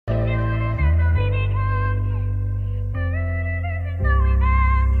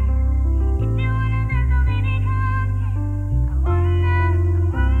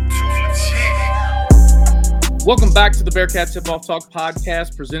Welcome back to the Bearcat Tip-Off Talk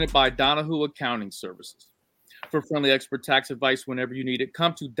podcast presented by Donahue Accounting Services. For friendly expert tax advice whenever you need it,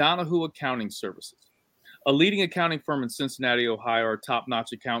 come to Donahue Accounting Services. A leading accounting firm in Cincinnati, Ohio, our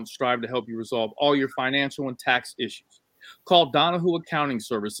top-notch accountants strive to help you resolve all your financial and tax issues. Call Donahue Accounting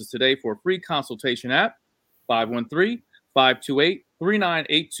Services today for a free consultation at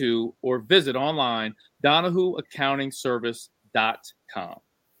 513-528-3982 or visit online DonahueAccountingService.com.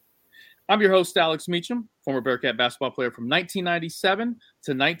 I'm your host, Alex Meacham, former Bearcat basketball player from 1997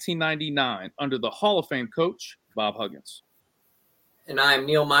 to 1999 under the Hall of Fame coach, Bob Huggins. And I'm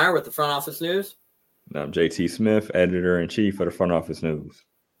Neil Meyer with the Front Office News. And I'm JT Smith, editor-in-chief of the Front Office News.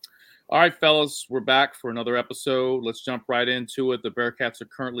 All right, fellas, we're back for another episode. Let's jump right into it. The Bearcats are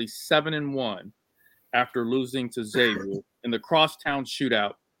currently 7-1 after losing to Xavier in the Crosstown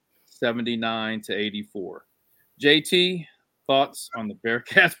Shootout, 79-84. JT, thoughts on the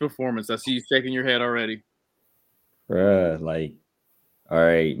Bearcats' performance? I see you shaking your head already. All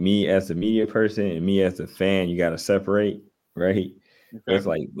right, me as a media person and me as a fan, you got to separate, right? Okay. It's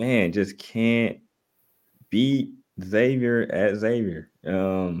like, man, just can't beat Xavier at Xavier.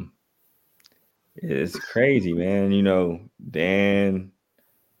 It's crazy, man. You know, Dan,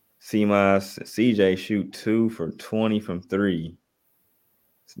 Seamas, CJ shoot 2 for 20 from 3.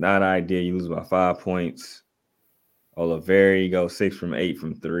 It's not ideal. You lose by 5 points. Oliveri goes 6 from 8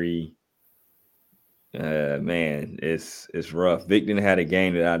 from 3. Man, it's rough. Vic didn't have a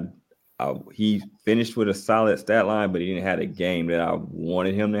game that he finished with a solid stat line, but he didn't have a game that I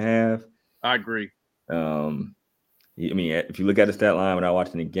wanted him to have. I agree. If you look at the stat line without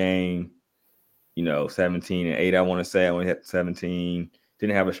watching the game, 17 and 8, I want to only hit 17.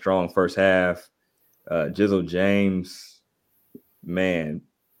 Didn't have a strong first half. Jizzle James, man,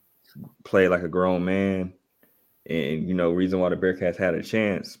 played like a grown man. And, reason why the Bearcats had a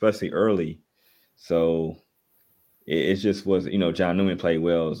chance, especially early. So it just was, John Newman played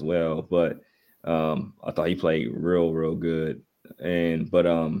well as well. But I thought he played real good. But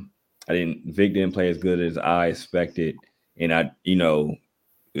Vic didn't play as good as I expected. And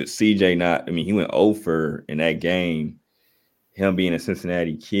CJ he went 0 for in that game. Him being a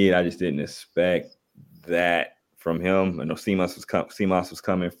Cincinnati kid, I just didn't expect that from him. I know Seamas was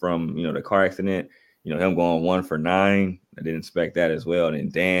coming from, the car accident. Him going 1 for 9. I didn't expect that as well.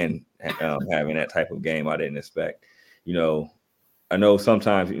 And Dan having that type of game, I didn't expect. I know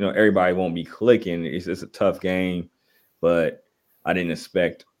sometimes, everybody won't be clicking. It's a tough game, but I didn't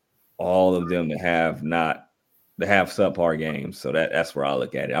expect all of them to have subpar games. So that's where I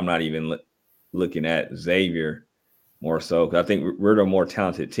look at it. I'm not even looking at Xavier more so, because I think we're the more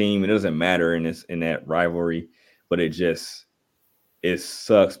talented team. It doesn't matter in that rivalry, but it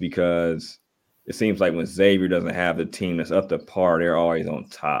sucks because it seems like when Xavier doesn't have the team that's up to par, they're always on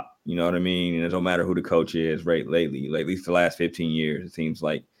top. You know what I mean? And it don't matter who the coach is, right? Lately, like at least the last 15 years, it seems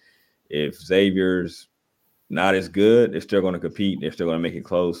like if Xavier's not as good, they're still going to compete. They're still going to make it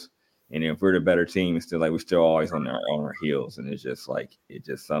close. And if we're the better team, it's still like we're still always on our heels. And it's just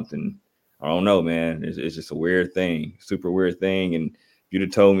something, I don't know, man. It's just a weird thing, super weird thing. And if you'd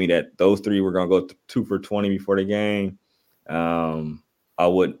have told me that those three were going to go 2 for 20 before the game, I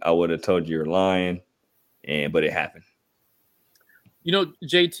would have told you you're lying, but it happened.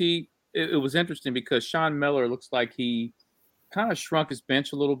 JT, it was interesting because Sean Miller looks like he kind of shrunk his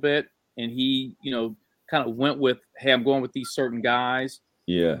bench a little bit, and he, kind of went with, hey, I'm going with these certain guys.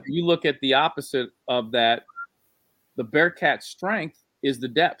 Yeah. You look at the opposite of that. The Bearcats' strength is the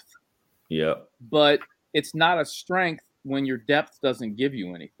depth. Yeah. But it's not a strength when your depth doesn't give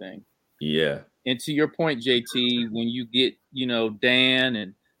you anything. Yeah. And to your point, JT, when you get, Dan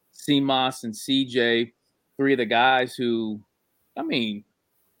and Seamas and CJ, 3 of the guys who,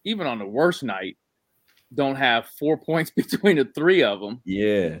 even on the worst night, don't have 4 points between the 3 of them.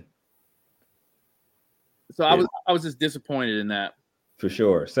 Yeah. So I was just disappointed in that. For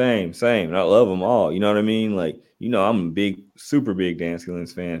sure. Same. And I love them all. You know what I mean? Like, I'm a super big Dan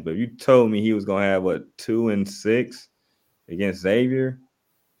Skillings fan. But if you told me he was going to have, 2 and 6 against Xavier,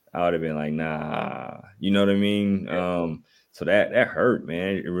 I would have been like, nah. You know what I mean? Yeah. So that hurt,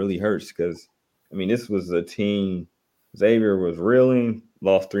 man. It really hurts because, this was a team. Xavier was reeling,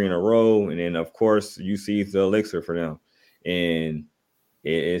 lost 3 in a row. And then, of course, UC's the elixir for them. And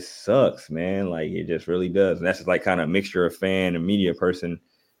it sucks, man. Like, it just really does. And that's just like kind of a mixture of fan and media person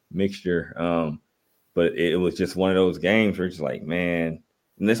mixture. But it was just one of those games where it's just like, man.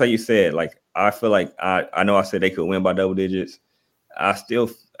 And that's like you said, like, I feel like I know I said they could win by double digits. I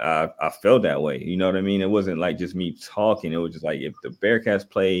felt that way. You know what I mean? It wasn't like just me talking. It was just like if the Bearcats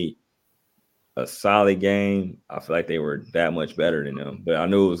played a solid game, I feel like they were that much better than them. But I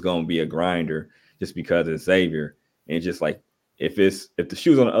knew it was going to be a grinder just because it's Xavier. And it's just like if the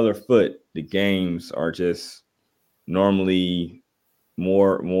shoe's on the other foot, the games are just normally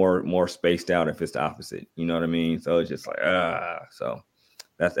more spaced out if it's the opposite. You know what I mean? So it's just like so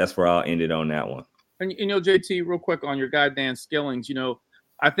that's where I'll end it on that one. And JT, real quick on your guy Dan Skillings,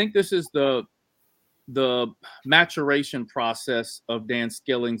 I think this is the maturation process of Dan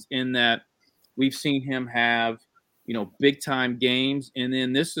Skillings in that we've seen him have, big time games. And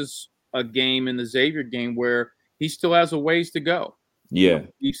then this is a game in the Xavier game where he still has a ways to go. Yeah.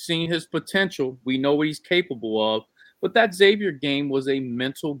 We've seen his potential. We know what he's capable of. But that Xavier game was a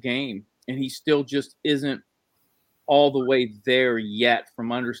mental game, and he still just isn't all the way there yet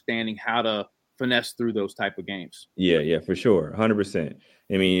from understanding how to finesse through those type of games. Yeah, for sure. 100%.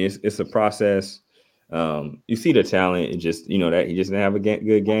 I mean, it's a process. You see the talent, and just, that he just didn't have a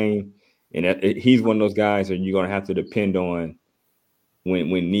good game. And he's one of those guys that you're going to have to depend on when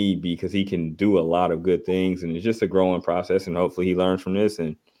need be, because he can do a lot of good things. And it's just a growing process. And hopefully he learns from this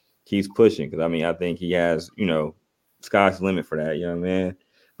and keeps pushing. Because, I think he has, sky's the limit for that young man.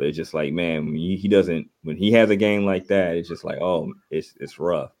 But it's just like, man, when he has a game like that, it's just like, oh, it's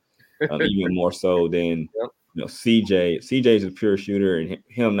rough. Even more so than CJ. CJ's a pure shooter, and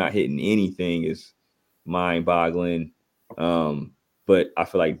him not hitting anything is mind-boggling. But I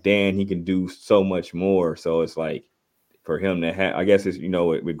feel like Dan, he can do so much more. So it's like for him to have, I guess it's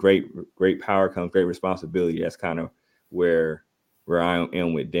with great power comes great responsibility. That's kind of where I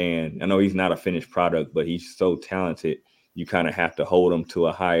am with Dan. I know he's not a finished product, but he's so talented. You kind of have to hold him to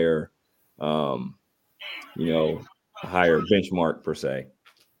a higher, higher benchmark per se.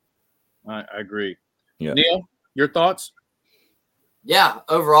 I agree. Yeah. Neil, your thoughts? Yeah,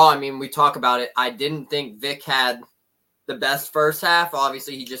 overall, we talk about it. I didn't think Vic had the best first half.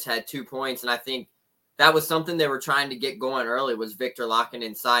 Obviously, he just had 2 points, and I think that was something they were trying to get going early, was Victor locking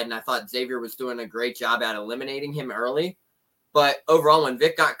inside, and I thought Xavier was doing a great job at eliminating him early. But overall, when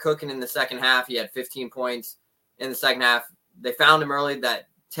Vic got cooking in the second half, he had 15 points in the second half. They found him early. That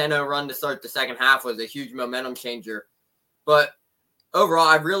 10-0 run to start the second half was a huge momentum changer. But overall,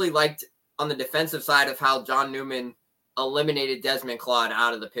 I really liked on the defensive side of how John Newman eliminated Desmond Claude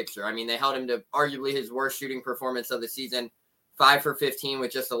out of the picture. They held him to arguably his worst shooting performance of the season, 5 for 15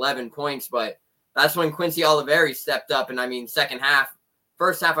 with just 11 points. But that's when Quincy Oliveri stepped up. And second half,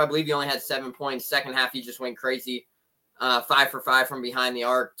 first half, I believe he only had 7 points. Second half, he just went crazy. 5 for 5 from behind the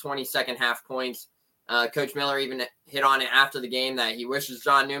arc, 20 second half points. Coach Miller even hit on it after the game that he wishes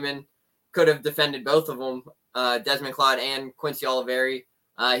John Newman could have defended both of them, Desmond Claude and Quincy Oliveri.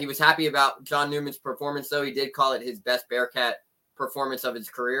 He was happy about John Newman's performance, though. He did call it his best Bearcat performance of his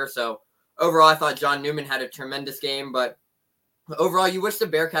career. So overall, I thought John Newman had a tremendous game. But overall, you wish the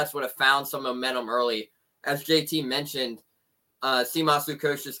Bearcats would have found some momentum early. As JT mentioned, Simas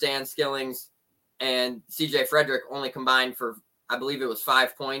Lukosius, Dan Skillings, and CJ Frederick only combined for, I believe it was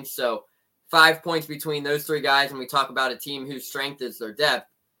 5 points. So 5 points between those three guys. And we talk about a team whose strength is their depth.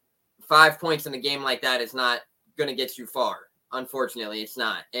 5 points in a game like that is not going to get you far. Unfortunately, it's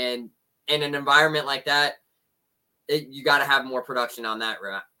not. And in an environment like that, you got to have more production on that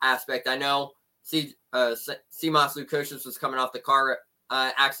aspect. I know Simas Lukosius was coming off the car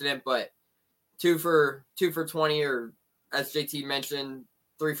accident, but 2 for 20, or as JT mentioned,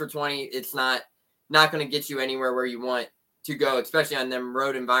 3 for 20. It's not going to get you anywhere where you want to go, especially on them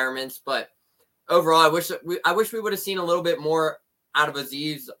road environments. But overall, I wish we would have seen a little bit more out of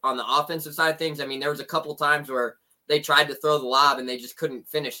Aziz on the offensive side of things. There was a couple times where they tried to throw the lob and they just couldn't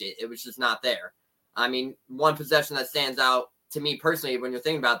finish it. It was just not there. One possession that stands out to me personally when you're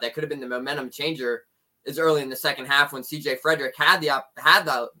thinking about that could have been the momentum changer is early in the second half when CJ Frederick had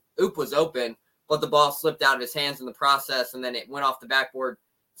the oop was open, but the ball slipped out of his hands in the process, and then it went off the backboard.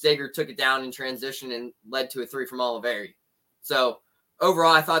 Xavier took it down in transition and led to a 3 from Oliveri. So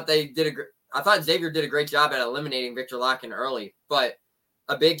overall, I thought Xavier did a great job at eliminating Victor Larkin early, but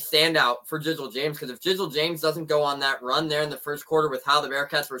a big standout for Jizzle James, because if Jizzle James doesn't go on that run there in the first quarter with how the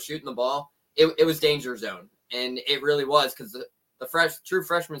Bearcats were shooting the ball, it was danger zone. And it really was, because the true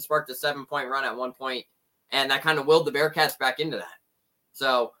freshman sparked a 7-point run at one point, and that kind of willed the Bearcats back into that.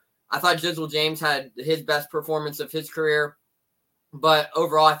 So I thought Jizzle James had his best performance of his career. But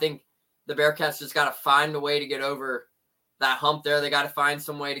overall, I think the Bearcats just got to find a way to get over that hump there. They got to find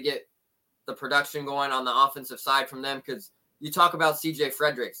some way to get the production going on the offensive side from them, because you talk about CJ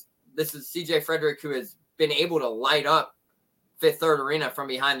Fredericks. This is CJ Frederick, who has been able to light up Fifth Third Arena from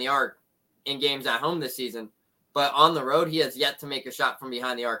behind the arc in games at home this season. But on the road, he has yet to make a shot from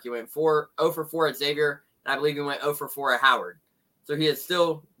behind the arc. He went 0 for 4 at Xavier, and I believe he went 0 for 4 at Howard. So he is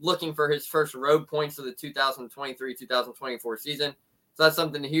still looking for his first road points of the 2023-2024 season. So that's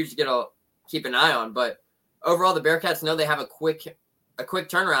something huge to get keep an eye on. But overall, the Bearcats know they have a quick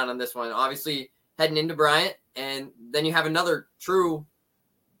turnaround on this one. Obviously, heading into Bryant, and then you have another true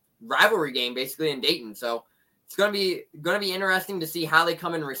rivalry game basically in Dayton. So it's going to be interesting to see how they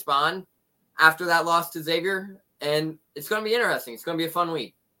come and respond after that loss to Xavier, and it's going to be interesting. It's going to be a fun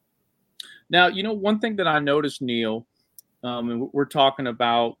week. Now, one thing that I noticed, Neil, and we're talking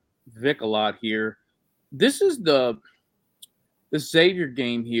about Vic a lot here. This is the Xavier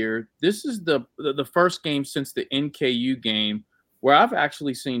game here. This is the first game since the NKU game where I've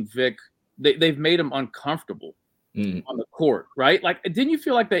actually seen Vic. They've made him uncomfortable on the court, right? Like, didn't you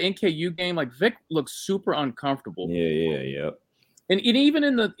feel like the NKU game, like Vic looked super uncomfortable? Yeah. And even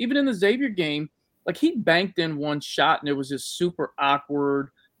in the Xavier game, like he banked in one shot and it was just super awkward.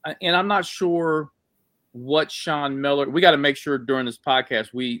 And I'm not sure what Sean Miller. We got to make sure during this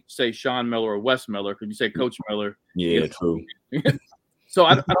podcast we say Sean Miller or Wes Miller, because you say Coach Miller. Yeah, true. So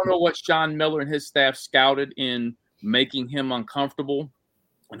I don't know what Sean Miller and his staff scouted in making him uncomfortable,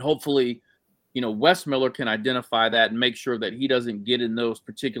 and hopefully, Wes Miller can identify that and make sure that he doesn't get in those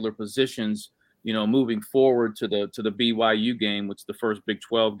particular positions, moving forward to the BYU game, which is the first Big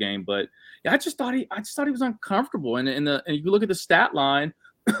 12 game. But yeah, I just thought he was uncomfortable, and if you look at the stat line,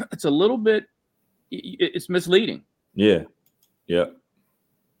 it's a little bit, it's misleading. Yeah.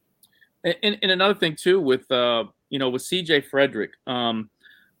 And another thing too with CJ Frederick,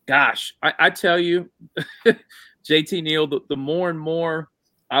 gosh, I tell you, JT Neal, the more and more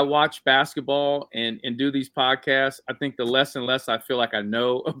I watch basketball and do these podcasts, I think the less and less I feel like I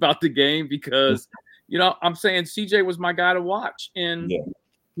know about the game, because I'm saying CJ was my guy to watch, and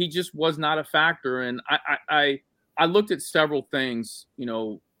he just was not a factor. And I looked at several things,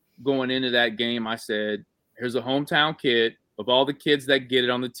 going into that game. I said, here's a hometown kid. Of all the kids that get it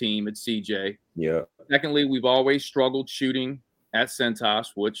on the team, it's CJ. Yeah. Secondly, we've always struggled shooting at Centos,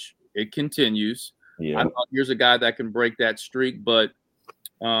 which it continues. Yeah. I thought here's a guy that can break that streak, but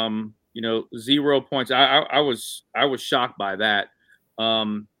 0 points. I was shocked by that.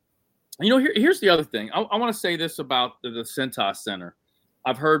 Here's the other thing. I want to say this about the Centos Center.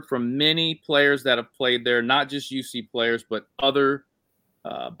 I've heard from many players that have played there, not just UC players, but other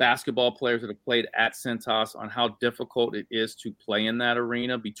basketball players that have played at Centos, on how difficult it is to play in that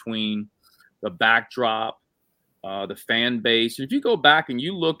arena, between the backdrop, the fan base. If you go back and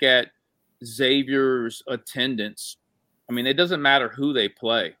you look at Xavier's attendance, I mean, it doesn't matter who they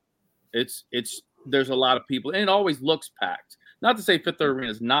play. There's a lot of people, and it always looks packed. Not to say Fifth Third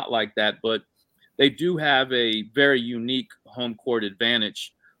Arena is not like that, but they do have a very unique home court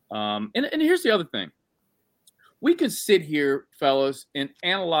advantage. And here's the other thing. We could sit here, fellas, and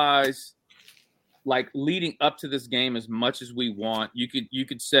analyze, like, leading up to this game as much as we want. You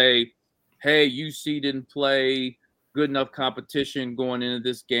could say, hey, UC didn't play good enough competition going into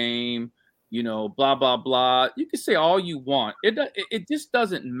this game, blah, blah, blah. You can say all you want. It just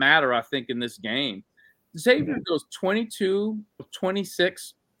doesn't matter, I think, in this game. Xavier goes 22 of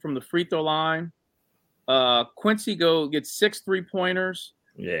 26 from the free throw line. Quincy gets 6 3-pointers.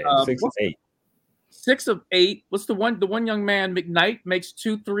 Yeah, 6 of 8. 6 of 8. What's the one young man, McKnight, makes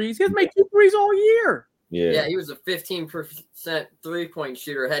 2 threes. He has made 2 threes all year. Yeah, he was a 15% 3-point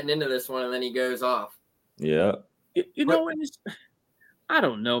shooter heading into this one, and then he goes off. Yeah. I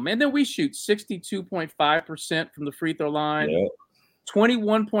don't know, man. Then we shoot 62.5% from the free throw line,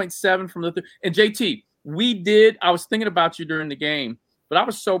 21.7 from the and JT, I was thinking about you during the game, but I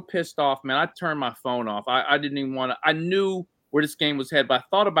was so pissed off, man. I turned my phone off. I didn't even want to. I knew where this game was headed, but I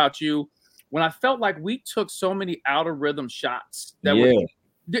thought about you when I felt like we took so many out of rhythm shots that were,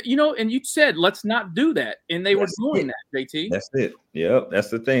 and you said, let's not do that. And they were doing that, JT. That's it. Yep. That's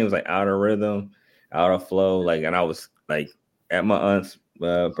the thing. It was like out of rhythm, out of flow. Like, and I was like at my aunt's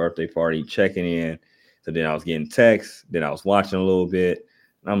birthday party checking in. So then I was getting texts. Then I was watching a little bit.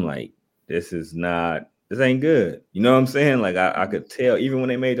 And I'm like, this ain't good. You know what I'm saying? Like, I could tell, even when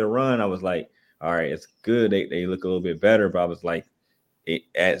they made the run, I was like, all right, it's good. They look a little bit better. But I was like,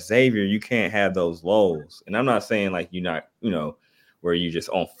 at Xavier, you can't have those lows. And I'm not saying like you're not, where you just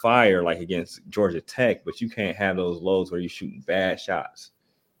on fire like against Georgia Tech, but you can't have those lows where you're shooting bad shots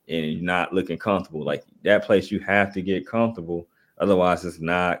and you're not looking comfortable. Like that place, you have to get comfortable. Otherwise, it's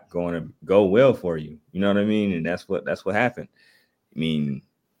not going to go well for you. You know what I mean? And that's what happened. I mean,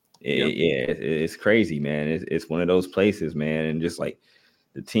 it's crazy, man. It's one of those places, man. And just like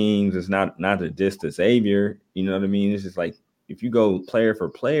the teams, it's not the distance Xavier. You know what I mean? It's just like, if you go player for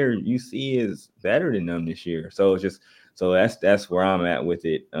player, UC is better than them this year. So it's just, that's where I'm at with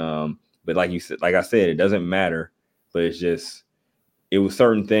it. But like you said, like I said, it doesn't matter, but it was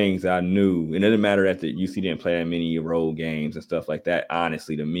certain things I knew. It doesn't matter that the UC didn't play that many road games and stuff like that.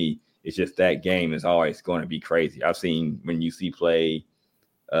 Honestly, to me, It's just that game is always going to be crazy. I've seen when UC play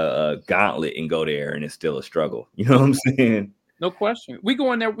Gauntlet and go there, and it's still a struggle. You know what I'm saying? No question. We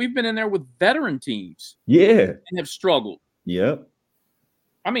go in there. We've been in there with veteran teams. Yeah. And have struggled. Yep.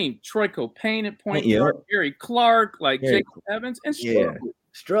 I mean, Troy Copain at point guard, Gary Clark, like Jacob Evans, and struggled. Yeah.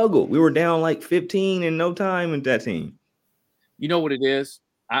 Struggled. We were down like 15 in no time with that team. You know what it is?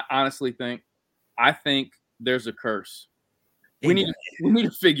 I honestly think there's a curse. We need to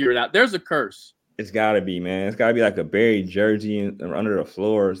figure it out. There's a curse. It's got to be, man. It's got to be like a buried jersey under the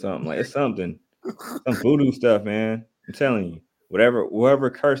floor or something. Like it's something, some voodoo stuff, man. I'm telling you, whatever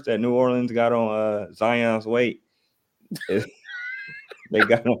curse that New Orleans got on Zion's weight, they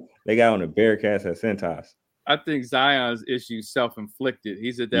got on the Bearcats at Centos. I think Zion's issue self-inflicted.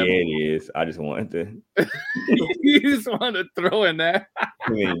 He's a devil. Yeah, it is. I just wanted to. You just wanted to throw in that.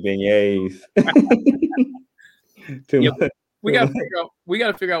 Too many beignets. We got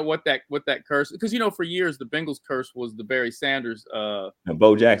to figure out what that curse, because for years the Bengals curse was the Barry Sanders Bo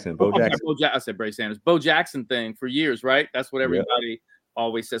Jackson. I said Barry Sanders. Bo Jackson thing for years, right? That's what everybody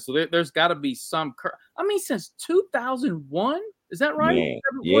always says. So there's got to be some curse. I mean, since 2001, is that right? Man,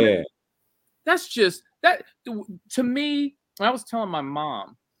 yeah. That's just that to me. I was telling my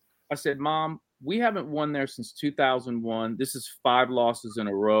mom, I said, Mom, we haven't won there since 2001. This is 5 losses in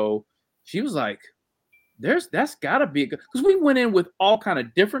a row. She was like, that's got to be, because we went in with all kind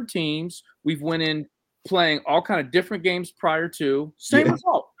of different teams. We've went in playing all kind of different games prior to. Same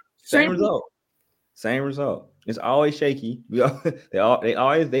result. It's always shaky. They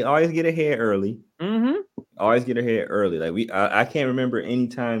always get ahead early. Mm-hmm. Always get ahead early. Like I can't remember any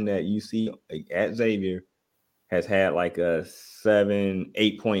time that you see at Xavier has had like a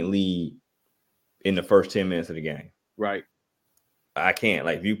 7-8 point lead in the first 10 minutes of the game. Right. I can't.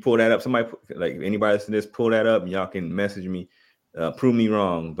 Like, if you pull that up, somebody, like, anybody listening to this, pull that up, and y'all can message me, prove me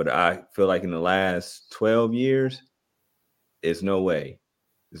wrong. But I feel like in the last 12 years, there's no way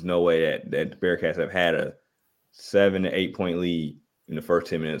that the Bearcats have had a 7 to 8 point lead in the first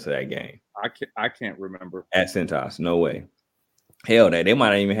 10 minutes of that game. I can't remember. At Centos, no way. Hell, they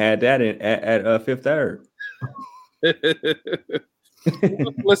might have even had that at Fifth Third.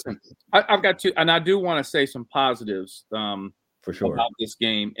 Listen, I've got to, and I do want to say some positives. For sure. About this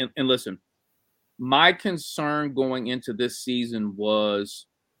game. And listen, my concern going into this season was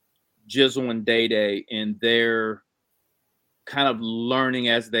Jizzle and Day and their kind of learning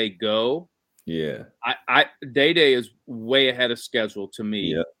as they go. Yeah. Day is way ahead of schedule to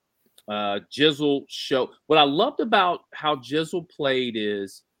me. Yeah. Jizzle showed what I loved about how Jizzle played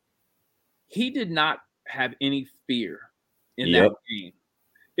is he did not have any fear in that game.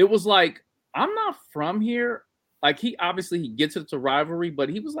 It was like, I'm not from here. Like, he gets it to rivalry, but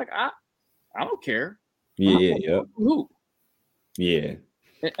he was like, I don't care. Yeah. Who? Yeah.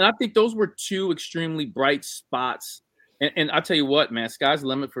 And I think those were 2 extremely bright spots. And I tell you what, man, sky's the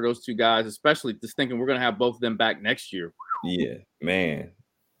limit for those 2 guys, especially just thinking we're going to have both of them back next year. Yeah, man.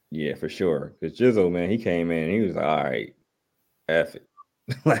 Yeah, for sure. Because Jizzle, man, he came in and he was like, all right, F it.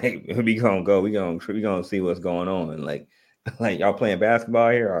 Like, we going to go. We going to see what's going on. Like y'all playing basketball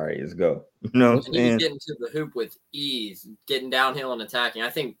here? All right, let's go. You know what I'm saying? He was getting to the hoop with ease, getting downhill and attacking. I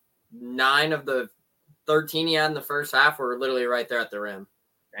think 9 of the 13 he had in the first half were literally right there at the rim.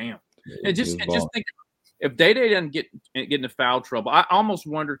 Damn. And just think, if Day doesn't get into foul trouble, I almost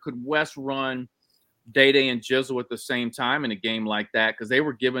wonder, could Wes run Day and Jizzle at the same time in a game like that? Because they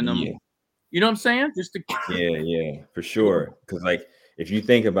were giving them, you know what I'm saying? Just to yeah, for sure. Because, like, if you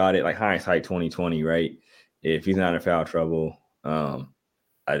think about it, like hindsight 2020, right? If he's not in foul trouble,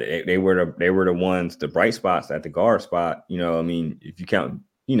 they were the ones, the bright spots at the guard spot. You know, I mean, if you count,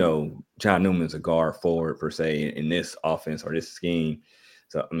 John Newman's a guard forward per se in this offense or this scheme.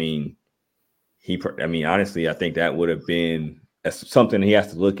 So, I mean, honestly, I think that would have been something he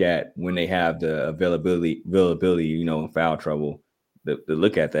has to look at when they have the availability, in foul trouble. To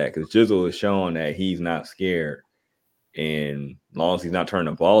look at that, because Jizzle is showing that he's not scared, and as long as he's not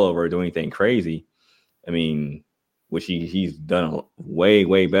turning the ball over or doing anything crazy, I mean, which he's done way,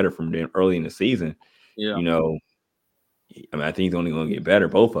 way better from early in the season. Yeah. I think he's only going to get better,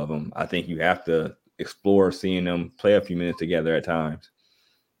 both of them. I think you have to explore seeing them play a few minutes together at times.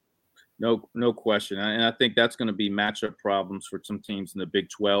 No question. And I think that's going to be matchup problems for some teams in the Big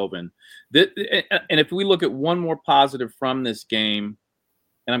 12. And if we look at one more positive from this game,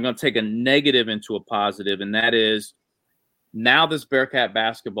 and I'm going to take a negative into a positive, and that is now this Bearcat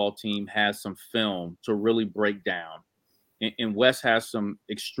basketball team has some film to really break down. And Wes has some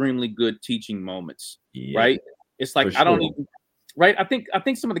extremely good teaching moments, right? It's like, I don't even, right? I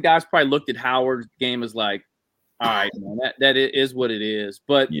think some of the guys probably looked at Howard's game as like, All right, man. That is what it is.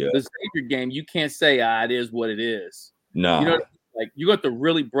 But Yeah. the Xavier game, you can't say it is what it is. Nah. You know, like you have to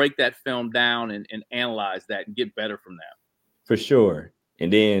really break that film down and analyze that and get better from that. For sure.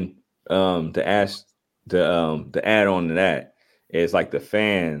 And then to add on to that is like the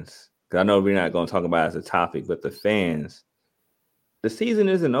fans. Because I know we're not going to talk about it as a topic, but the fans. The season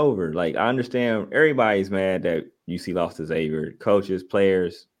isn't over. Like, I understand everybody's mad that UC lost to Xavier. Coaches,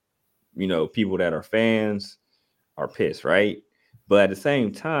 players, people that are fans are pissed, right? But at the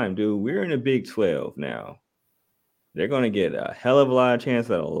same time, dude, we're in a Big 12 now. They're going to get a hell of a lot of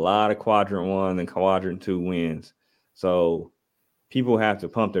chance at a lot of quadrant 1 and quadrant 2 wins. So people have to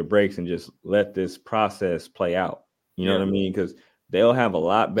pump their brakes and just let this process play out. You know what I mean? Because they'll have a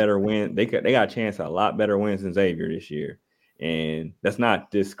lot better win. They got a chance at a lot better wins than Xavier this year. And that's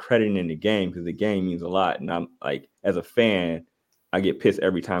not discrediting the game, because the game means a lot. And I'm like, as a fan, I get pissed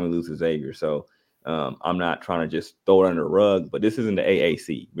every time we lose to Xavier. So I'm not trying to just throw it under the rug, but this isn't the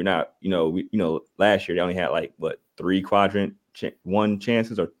AAC. We're not, last year they only had 3 quadrant 1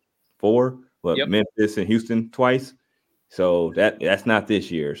 chances or 4, Memphis and Houston twice. So that's not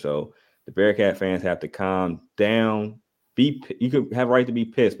this year. So the Bearcat fans have to calm down. You could have a right to be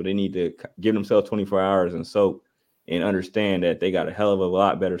pissed, but they need to give themselves 24 hours and soak and understand that they got a hell of a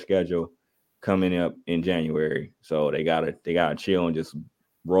lot better schedule coming up in January. So they gotta chill and just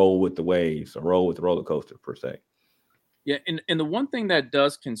roll with the waves, or roll with the roller coaster per se. Yeah, and the one thing that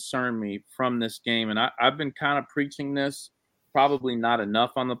does concern me from this game, and I've been kind of preaching this, probably not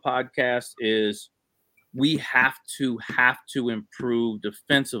enough on the podcast, is we have to improve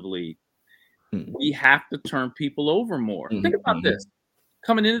defensively. We have to turn people over more. Think about this.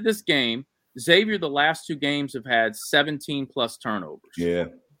 Coming into this game, Xavier, the last 2 games have had 17 plus turnovers. Yeah.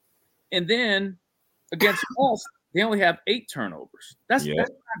 And then against us, they only have 8 turnovers. That's not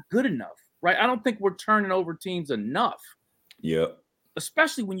good enough, right? I don't think we're turning over teams enough. Yep.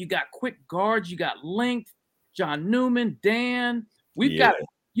 Especially when you got quick guards, you got length, John Newman, Dan. We've got,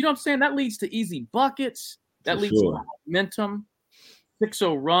 you know what I'm saying? That leads to easy buckets. That leads to momentum.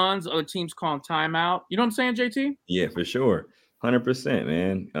 6-0 runs, other teams calling timeout. You know what I'm saying, JT? Yeah, for sure. 100%,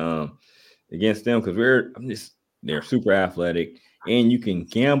 man. Against them, because they're super athletic, and you can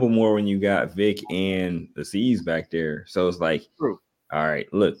gamble more when you got Vic and the C's back there. So it's like, true. All right.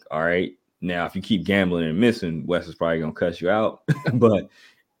 Now, if you keep gambling and missing, Wes is probably going to cuss you out. But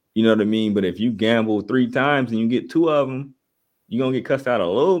you know what I mean? But if you gamble 3 times and you get 2 of them, you're going to get cussed out a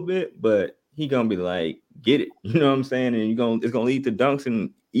little bit, but he going to be like, get it. You know what I'm saying? And it's going to lead to dunks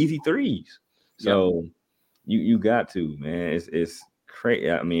and easy threes. So you got to, man. It's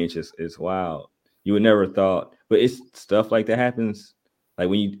crazy. I mean, it's wild. You would never thought, but it's stuff like that happens. Like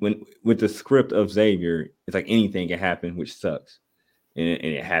when with the script of Xavier, it's like anything can happen, which sucks. And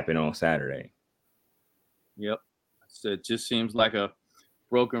it happened on Saturday. Yep. So it just seems like a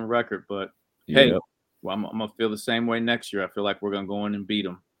broken record, but hey, well, I'm gonna feel the same way next year. I feel like we're gonna go in and beat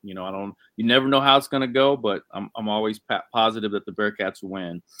them. You never know how it's gonna go, but I'm always positive that the Bearcats will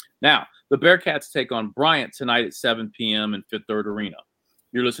win. Now, the Bearcats take on Bryant tonight at 7 p.m. in Fifth Third Arena.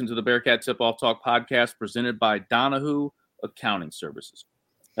 You're listening to the Bearcat Tip-Off Talk podcast presented by Donahue Accounting Services.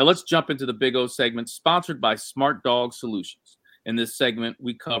 Now let's jump into the Big O segment, sponsored by Smart Dog Solutions. In this segment,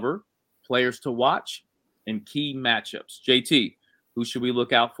 we cover players to watch and key matchups. JT, who should we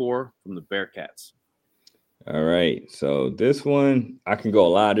look out for from the Bearcats? All right. So this one, I can go a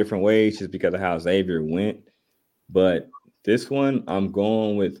lot of different ways just because of how Xavier went. But this one, I'm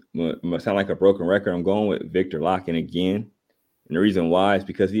going with, it sound like a broken record, I'm going with Victor Locken again. And the reason why is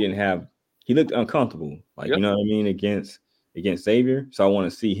because he looked uncomfortable. You know what I mean, against Xavier. So I want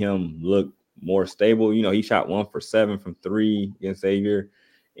to see him look more stable. He shot 1 for 7 from 3 against Xavier.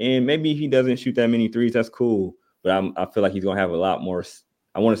 And maybe he doesn't shoot that many threes. That's cool. But I feel like he's going to have a lot more.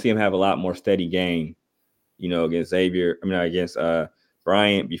 I want to see him have a lot more steady game, against Xavier. Against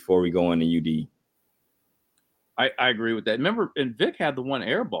Bryant before we go into UD. I agree with that. Remember, and Vic had the 1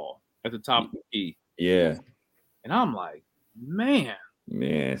 air ball at the top of the key. Yeah. And I'm like, man,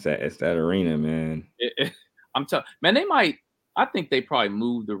 it's that arena, man. I'm telling, man, I think they probably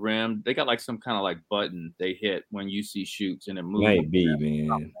moved the rim. They got some kind of button they hit when UC shoots, and it moves. Might be,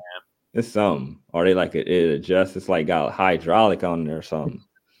 man. It's something. Or they it adjusts. It's got hydraulic on there or something.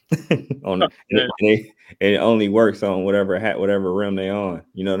 It only works on whatever rim they on.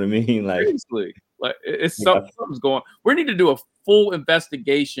 You know what I mean? Seriously, it's something's going. We need to do a full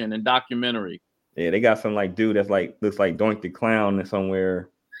investigation and documentary. Yeah, they got some dude that's looks like Doink the Clown somewhere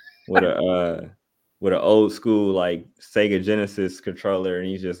with with an old school Sega Genesis controller, and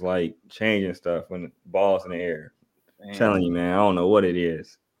he's just changing stuff when the ball's in the air. I'm telling you, man, I don't know what it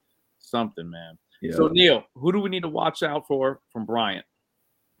is. Something, man. Yeah. So, Neil, who do we need to watch out for from Bryant?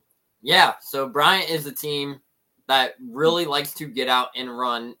 Yeah, so Bryant is a team that really likes to get out and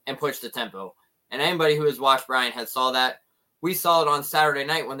run and push the tempo. And anybody who has watched Bryant has saw that. We saw it on Saturday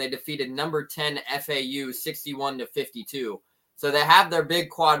night when they defeated number 10 FAU 61-52. So they have their big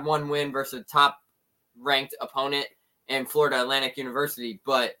quad one win versus a top-ranked opponent in Florida Atlantic University.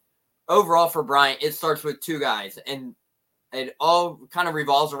 But overall for Bryant, it starts with two guys. And it all kind of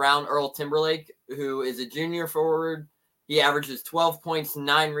revolves around Earl Timberlake, who is a junior forward. He averages 12 points,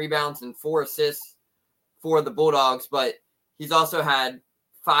 9 rebounds, and 4 assists for the Bulldogs. But he's also had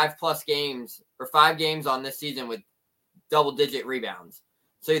 5 games on this season with double-digit rebounds.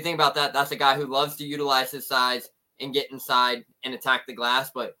 So you think about that. That's a guy who loves to utilize his size and get inside and attack the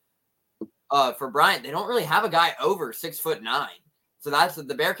glass. But for Bryant, they don't really have a guy over 6'9". So that's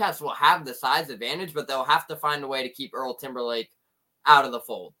the Bearcats will have the size advantage, but they'll have to find a way to keep Earl Timberlake out of the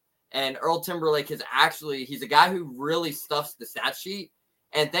fold. And Earl Timberlake he's a guy who really stuffs the stat sheet.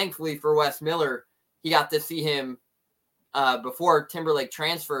 And thankfully for Wes Miller, he got to see him before Timberlake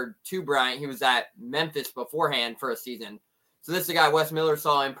transferred to Bryant. He was at Memphis beforehand for a season. So this is a guy Wes Miller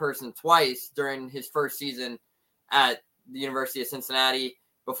saw in person twice during his first season at the University of Cincinnati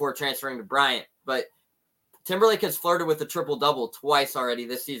before transferring to Bryant. But Timberlake has flirted with a triple-double twice already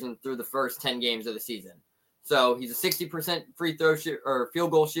this season through the first 10 games of the season. So he's a 60% free throw shooter or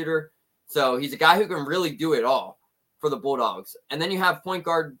field goal shooter. So he's a guy who can really do it all for the Bulldogs. And then you have point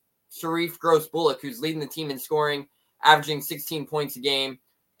guard Sharif Gross-Bullock, who's leading the team in scoring, averaging 16 points a game.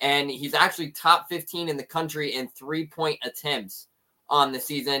 And he's actually top 15 in the country in three-point attempts on the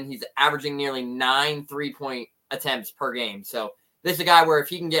season. He's averaging nearly 9 three-point attempts per game. So this is a guy where if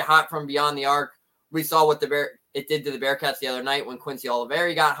he can get hot from beyond the arc, we saw what it did to the Bearcats the other night when Quincy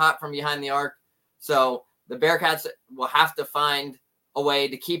Oliveri got hot from behind the arc. So the Bearcats will have to find a way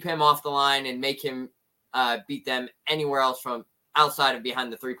to keep him off the line and make him beat them anywhere else from outside of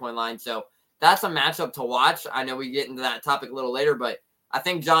behind the three-point line. So that's a matchup to watch. I know we get into that topic a little later, but I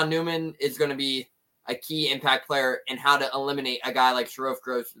think John Newman is going to be a key impact player in how to eliminate a guy like Sharif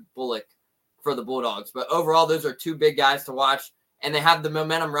Gross-Bullock for the Bulldogs. But overall, those are two big guys to watch, and they have the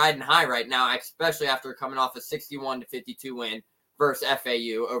momentum riding high right now, especially after coming off a 61-52 win versus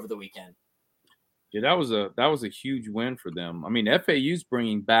FAU over the weekend. Yeah, that was a huge win for them. I mean, FAU's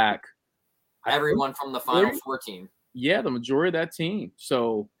bringing back everyone from the Final Four team. Yeah, the majority of that team.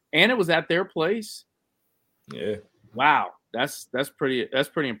 So, and it was at their place. Yeah. Wow, that's pretty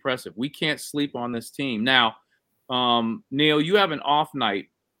impressive. We can't sleep on this team. Now, Neil, you have an off night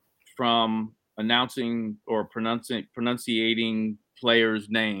from announcing or pronunciating players'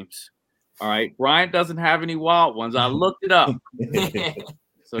 names. All right, Bryant doesn't have any wild ones. I looked it up.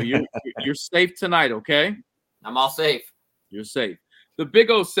 So you're safe tonight, okay? I'm all safe. You're safe. The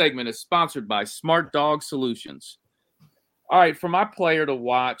Big O segment is sponsored by Smart Dog Solutions. All right, for my player to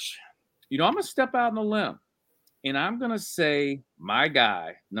watch, I'm going to step out on a limb, and I'm going to say my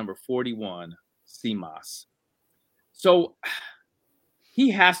guy, number 41, Seamas. So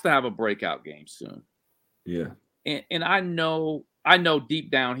he has to have a breakout game soon. Yeah. And I know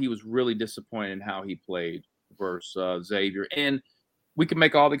deep down he was really disappointed in how he played versus Xavier. And we can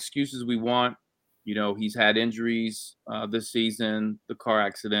make all the excuses we want. He's had injuries this season, the car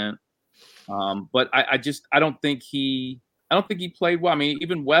accident. But I don't think he played well. I mean,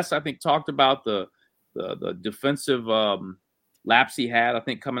 even Wes, I think, talked about the defensive lapse he had, I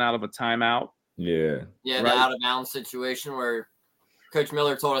think, coming out of a timeout. Yeah, right? The out of bounds situation where Coach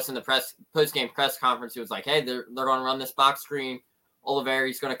Miller told us in the post-game press conference, he was like, hey, they're going to run this box screen.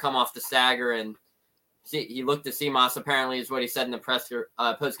 Oliveri's going to come off the stagger, and he looked at Seamas, apparently is what he said in the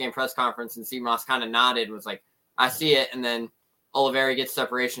post-game press conference, and Seamas kind of nodded, was like, I see it, and then Oliveri gets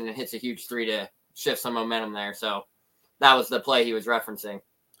separation and hits a huge three to shift some momentum there. So that was the play he was referencing.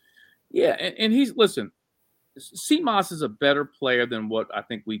 Yeah, and Seamas is a better player than what I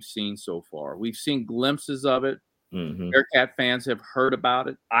think we've seen so far. We've seen glimpses of it. Mm-hmm. Bearcat fans have heard about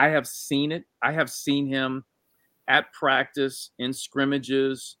it. I have seen it. I have seen him at practice, in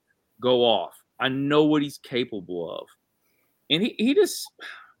scrimmages, go off. I know what he's capable of. And he just,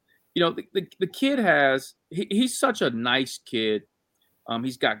 the kid he's such a nice kid.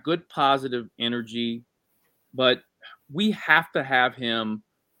 He's got good positive energy, but we have to have him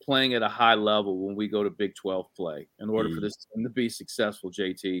playing at a high level when we go to Big 12 play in order for this team to be successful,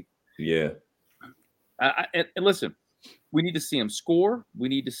 JT. Yeah. And listen, we need to see him score. We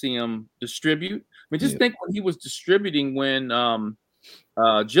need to see him distribute. I mean, just think when he was distributing when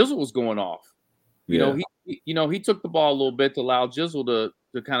Jizzle was going off. He took the ball a little bit to allow Jizzle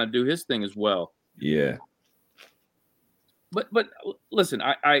to kind of do his thing as well. Yeah. But listen,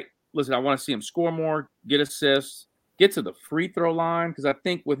 I listen, I want to see him score more, get assists, get to the free throw line, because I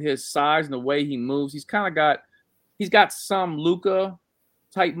think with his size and the way he moves, he's got some Luka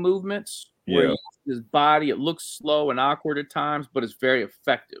type movements where Yeah. his body, it looks slow and awkward at times, but it's very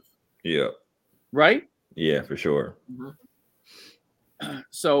effective. Yeah. Right? Yeah, for sure.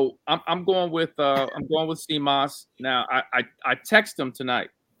 So I'm going with CMOS. Now I text him tonight.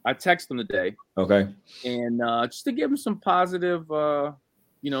 I text him today. Okay. And just to give him some positive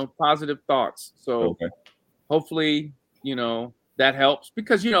positive thoughts. So hopefully, that helps,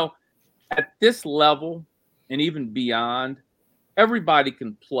 because at this level and even beyond, everybody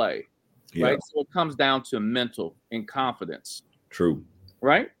can play. Yeah. Right. So it comes down to mental and confidence. True.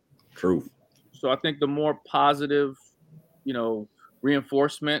 Right? True. So I think the more positive,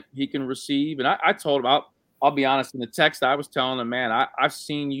 reinforcement he can receive. And I told him, I'll be honest, in the text, I was telling him, man, I've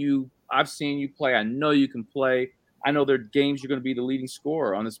seen you play. I know you can play. I know there are games you're going to be the leading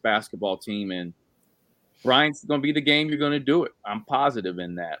scorer on this basketball team. And Bryant's going to be the game you're going to do it. I'm positive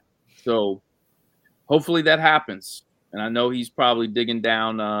in that. So hopefully that happens. And I know he's probably digging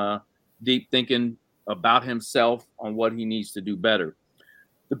down deep, thinking about himself on what he needs to do better.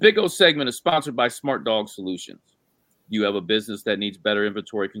 The Big O segment is sponsored by Smart Dog Solutions. You have a business that needs better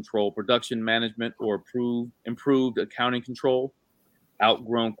inventory control, production management, or improved accounting control,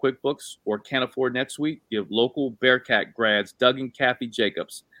 outgrown QuickBooks, or can't afford NetSuite? Give local Bearcat grads Doug and Kathy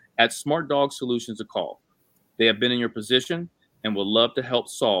Jacobs at Smart Dog Solutions a call. They have been in your position and will love to help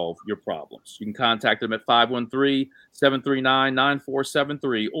solve your problems. You can contact them at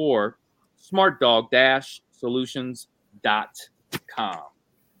 513-739-9473 or smartdog-solutions.com.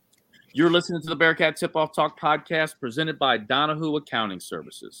 You're listening to the Bearcat Tip-Off Talk podcast presented by Donahue Accounting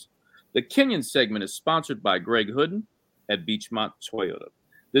Services. The Kenyon segment is sponsored by Greg Hooden at Beachmont Toyota.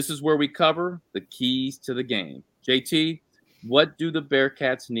 This is where we cover the keys to the game. JT, what do the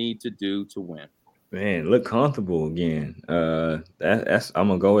Bearcats need to do to win? Man, look comfortable again. That's I'm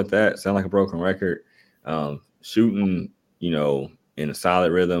gonna go with that. Sound like a broken record. Shooting, in a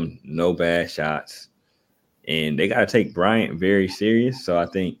solid rhythm, no bad shots, and they got to take Bryant very serious. So I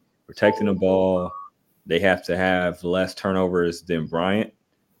think protecting the ball, they have to have less turnovers than Bryant,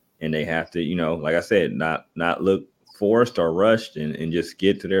 and they have to, like I said, not look forced or rushed, and just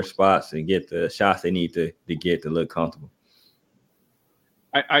get to their spots and get the shots they need to get to look comfortable.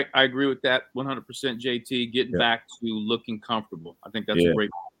 I agree with that 100%, JT. Getting back to looking comfortable. I think that's a great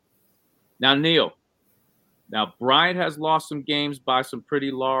point. Now, Neil. Now, Bryant has lost some games by some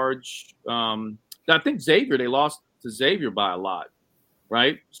pretty large. I think Xavier, they lost to Xavier by a lot,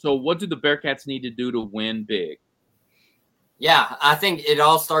 right? So what do the Bearcats need to do to win big? Yeah, I think it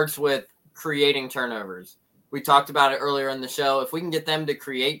all starts with creating turnovers. We talked about it earlier in the show. If we can get them to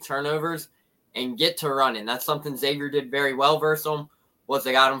create turnovers and get to running, that's something Xavier did very well versus them.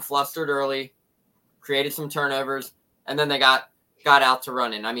 They got them flustered early, created some turnovers, and then they got out to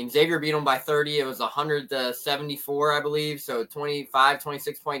running. I mean, Xavier beat them by 30. It was 100-74, I believe, so 25,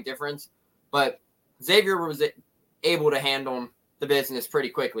 26-point difference. But Xavier was able to handle the business pretty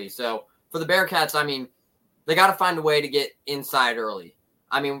quickly. So for the Bearcats, I mean, they got to find a way to get inside early.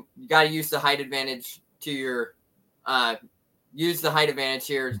 I mean, you got to use the height advantage here to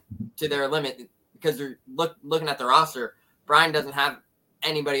their limit, because they're looking at the roster. Bryant doesn't have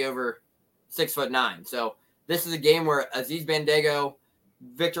anybody over 6'9". So this is a game where Aziz Bandaogo,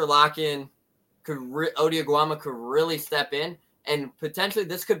 Victor Locken, Odiaguama could really step in, and potentially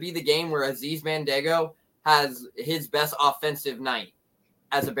this could be the game where Aziz Bandaogo has his best offensive night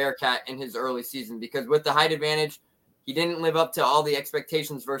as a Bearcat in his early season, because with the height advantage, he didn't live up to all the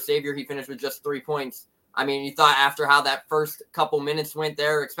expectations versus Xavier. He finished with just 3 points. I mean, you thought after how that first couple minutes went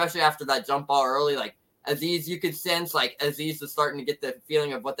there, especially after that jump ball early, like Aziz, you could sense like Aziz was starting to get the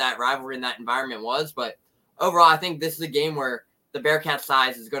feeling of what that rivalry in that environment was. But overall, I think this is a game where the Bearcat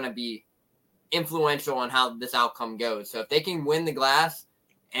size is going to be influential on how this outcome goes. So if they can win the glass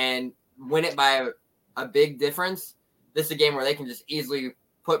and win it by a big difference, this is a game where they can just easily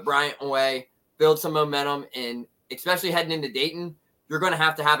put Bryant away, build some momentum, and especially heading into Dayton, you're going to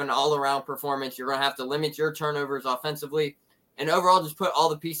have an all-around performance. You're going to have to limit your turnovers offensively, and overall just put all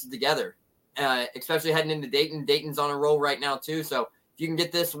the pieces together, especially heading into Dayton. Dayton's on a roll right now too, so if you can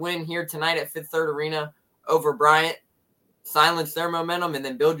get this win here tonight at Fifth Third Arena over Bryant, silence their momentum, and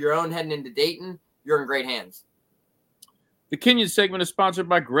then build your own heading into Dayton, you're in great hands. The Kenyon segment is sponsored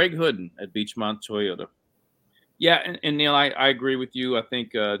by Greg Hooden at Beachmont Toyota. Yeah, and Neil, I agree with you. I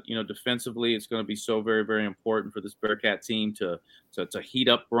think defensively, it's going to be so very, very important for this Bearcat team to heat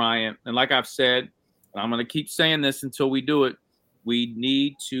up Bryant. And like I've said, and I'm going to keep saying this until we do it, we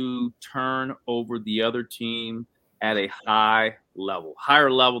need to turn over the other team at a higher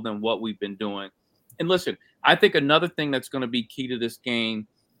level than what we've been doing. And listen, I think another thing that's going to be key to this game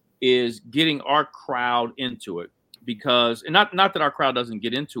is getting our crowd into it, because, and not that our crowd doesn't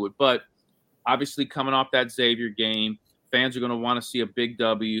get into it, but obviously coming off that Xavier game, fans are going to want to see a big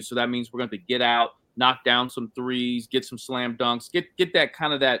W. So that means we're going to get out, knock down some threes, get some slam dunks, get that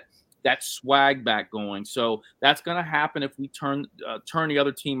kind of that swag back going. So that's going to happen if we turn the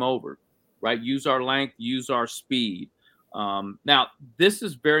other team over, right? Use our length, use our speed. Now, this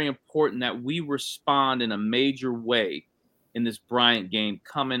is very important that we respond in a major way in this Bryant game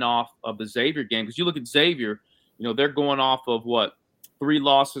coming off of the Xavier game. Because you look at Xavier, they're going off of 3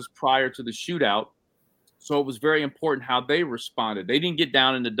 losses prior to the shootout. So it was very important how they responded. They didn't get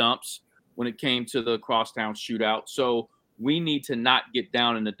down in the dumps when it came to the Crosstown Shootout. So we need to not get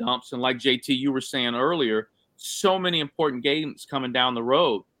down in the dumps. And like JT, you were saying earlier, so many important games coming down the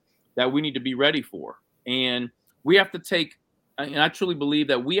road that we need to be ready for. And we have to take, and I truly believe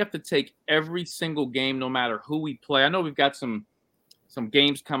that we have to take every single game, no matter who we play. I know we've got some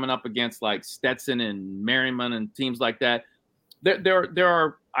games coming up against like Stetson and Merriman and teams like that. There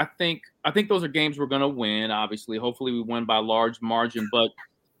are, I think those are games we're going to win. Obviously, hopefully we win by a large margin, but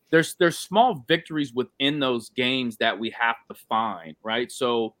there's small victories within those games that we have to find, right?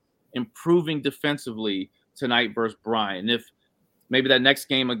 So improving defensively tonight versus Bryant. And if maybe that next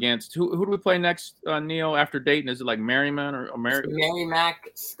game against who do we play next, Neil, after Dayton? Is it like Merriman or Merrimack,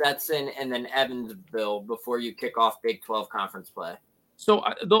 Stetson, and then Evansville before you kick off Big 12 conference play? So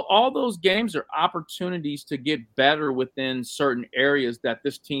all those games are opportunities to get better within certain areas that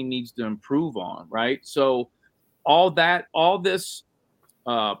this team needs to improve on, right? So all this,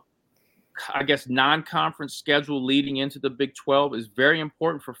 I guess, non-conference schedule leading into the Big 12 is very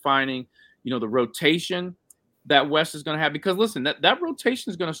important for finding, the rotation that West is going to have. Because listen, that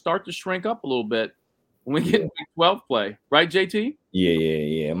rotation is going to start to shrink up a little bit when we get Big 12 play, right, JT?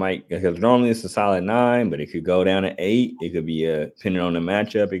 Yeah. It might, because normally it's a solid 9, but it could go down to 8. It could be depending on the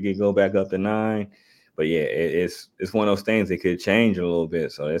matchup, it could go back up to 9. But yeah, it's one of those things that could change a little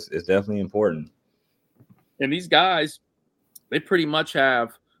bit. So it's definitely important. And these guys, they pretty much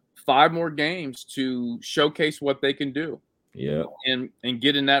have 5 more games to showcase what they can do. Yeah. And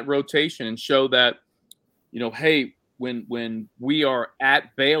get in that rotation and show that, hey, when we are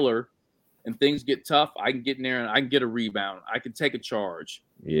at Baylor and things get tough, I can get in there and I can get a rebound. I can take a charge.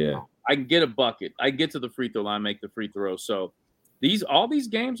 Yeah. I can get a bucket. I can get to the free throw line, make the free throw. So all these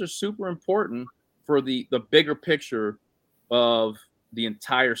games are super important for the bigger picture of the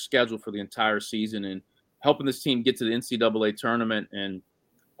entire schedule for the entire season and helping this team get to the NCAA tournament and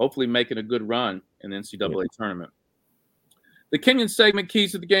hopefully making a good run in the NCAA tournament. The Kenyon segment,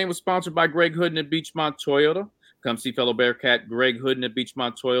 Keys to the Game, was sponsored by Greg Hooden at Beachmont Toyota. Come see fellow Bearcat Greg Hooden at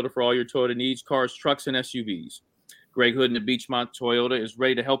Beachmont Toyota for all your Toyota needs, cars, trucks, and SUVs. Greg Hooden at Beachmont Toyota is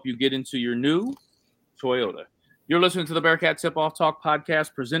ready to help you get into your new Toyota. You're listening to the Bearcat Tip-Off Talk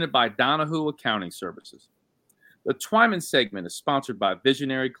podcast presented by Donahue Accounting Services. The Twyman segment is sponsored by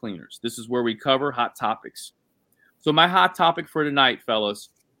Visionary Cleaners. This is where we cover hot topics. So my hot topic for tonight, fellas,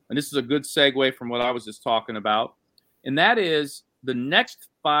 and this is a good segue from what I was just talking about, and that is the next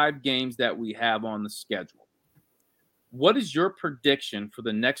 5 games that we have on the schedule. What is your prediction for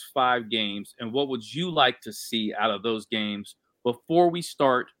the next 5 games, and what would you like to see out of those games before we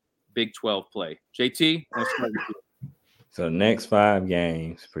start Big 12 play? JT, let's start with you. So next 5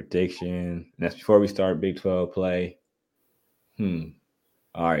 games, prediction. That's before we start Big 12 play. All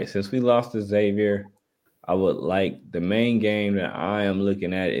right, since we lost to Xavier, I would like the main game that I am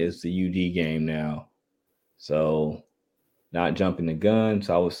looking at is the UD game now. So not jumping the gun.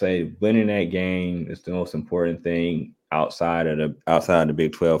 So I would say winning that game is the most important thing outside of the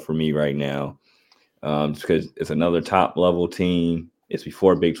Big 12 for me right now. Just because it's another top level team. It's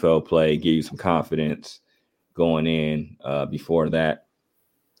before Big 12 play, give you some confidence going in before that.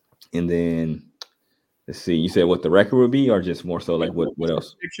 And then let's see, you said what the record would be, or just more so like what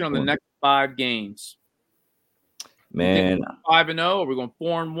else? Prediction on the next 5 games. Man, 5-0. Are we going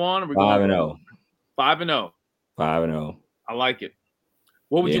 4-1? Are we 5-0? 5-0. 5-0. I like it.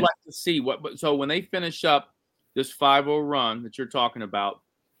 What would you like to see? So when they finish up this 5-0 run that you're talking about,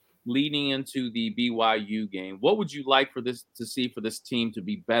 leading into the BYU game, what would you like to see for this team to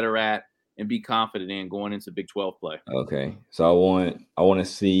be better at and be confident in going into Big 12 play? Okay, so I want to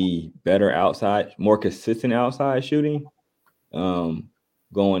see better outside, more consistent outside shooting,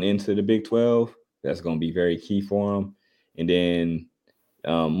 going into the Big 12. That's going to be very key for them, and then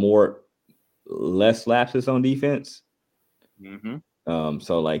less lapses on defense. Mm-hmm.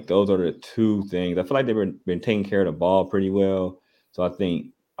 So like those are the 2 things. I feel like they've been taking care of the ball pretty well. So I think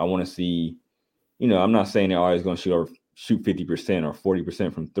I want to see, I'm not saying they're always going to shoot 50% or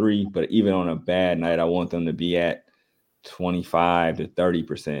 40% from three, but even on a bad night, I want them to be at 25 to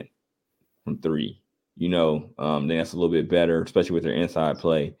 30% from three. Then that's a little bit better, especially with their inside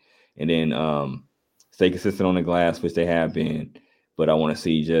play. And then stay consistent on the glass, which they have been. But I want to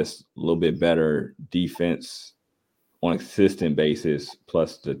see just a little bit better defense on a consistent basis,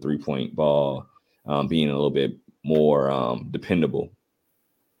 plus the 3-point ball being a little bit more dependable.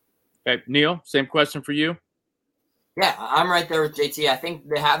 Okay, Neil, same question for you. Yeah, I'm right there with JT. I think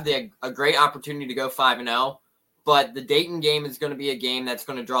they have a great opportunity to go 5-0, but the Dayton game is going to be a game that's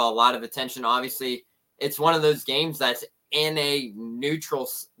going to draw a lot of attention. Obviously, it's one of those games that's in a neutral,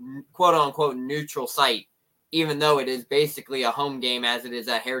 quote unquote, neutral site, even though it is basically a home game as it is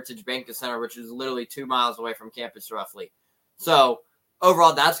at Heritage Bank Center, which is literally 2 miles away from campus roughly. So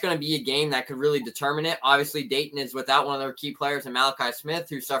overall, that's going to be a game that could really determine it. Obviously, Dayton is without one of their key players in Malachi Smith,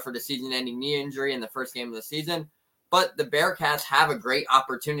 who suffered a season-ending knee injury in the first game of the season. But the Bearcats have a great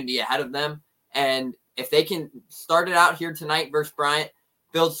opportunity ahead of them. And if they can start it out here tonight versus Bryant,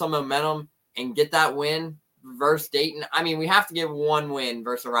 build some momentum, and get that win versus Dayton. I mean, we have to give one win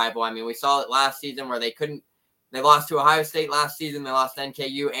versus a rival. I mean, we saw it last season where they lost to Ohio State last season, they lost to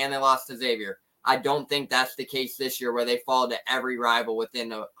NKU, and they lost to Xavier. I don't think that's the case this year where they fall to every rival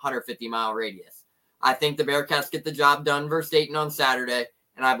within a 150-mile radius. I think the Bearcats get the job done versus Dayton on Saturday,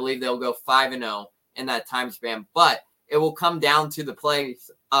 and I believe they'll go 5-0 in that time span. But it will come down to the plays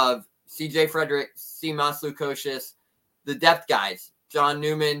of C.J. Frederick, Seamus Lukosius, the depth guys, John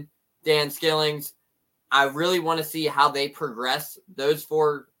Newman, Dan Skillings. I really want to see how they progress. Those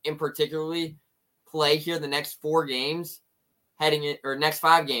four in particularly play here the next 4 games heading into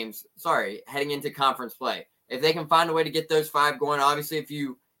conference play. If they can find a way to get those 5 going, obviously if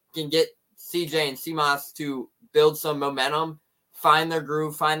you can get CJ and Seamus to build some momentum, find their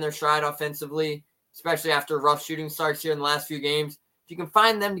groove, find their stride offensively, especially after rough shooting starts here in the last few games, if you can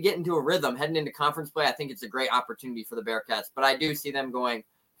find them to get into a rhythm heading into conference play, I think it's a great opportunity for the Bearcats. But I do see them going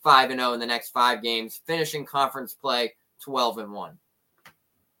 5-0 in the next 5 games, finishing conference play 12-1.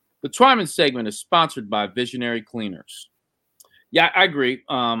 The Twyman segment is sponsored by Visionary Cleaners. Yeah, I agree.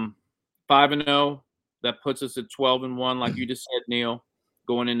 5-0, that puts us at 12-1, like you just said, Neil,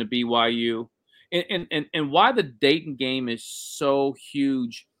 going into BYU. And why the Dayton game is so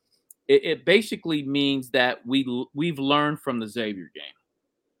huge, it basically means that we've learned from the Xavier game,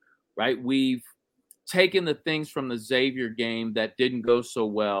 right? We've taken the things from the Xavier game that didn't go so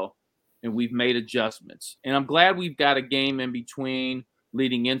well, and we've made adjustments. And I'm glad we've got a game in between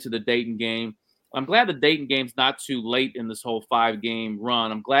leading into the Dayton game. I'm glad the Dayton game's not too late in this whole 5-game run.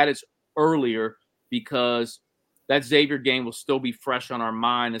 I'm glad it's earlier because that Xavier game will still be fresh on our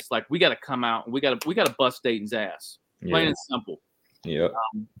mind. It's like we got to come out and we got to bust Dayton's ass, plain and simple. Yeah.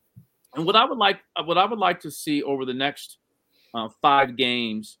 And what I would like to see over the next 5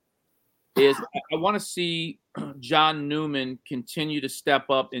 games is I want to see John Newman continue to step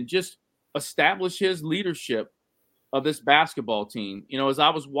up and just establish his leadership of this basketball team. As I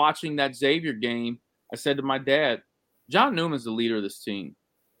was watching that Xavier game, I said to my dad, John Newman's the leader of this team.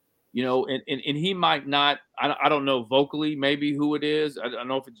 And he might not, I don't know vocally maybe who it is. I don't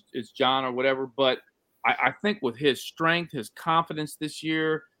know if it's John or whatever, but I think with his strength, his confidence this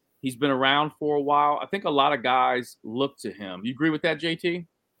year, he's been around for a while. I think a lot of guys look to him. You agree with that, JT?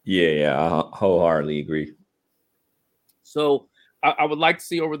 Yeah, I wholeheartedly agree. So I would like to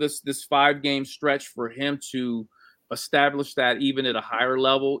see over this 5-game stretch for him to establish that even at a higher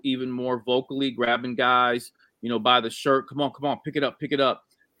level, even more vocally, grabbing guys, by the shirt. Come on, pick it up. Picking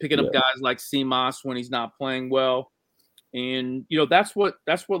up guys like Seamus when he's not playing well. And, that's what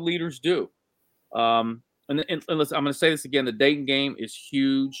leaders do. And listen, I'm going to say this again. The Dayton game is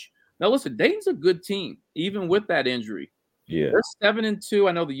huge. Now, listen, Dayton's a good team, even with that injury. Yeah. They're 7-2.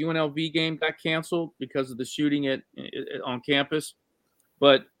 I know the UNLV game got canceled because of the shooting on campus.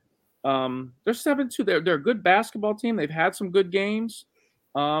 But they're 7-2. They're a good basketball team. They've had some good games.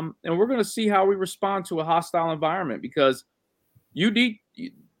 And we're going to see how we respond to a hostile environment because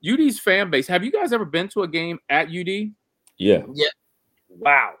UD's fan base. Have you guys ever been to a game at UD? Yeah.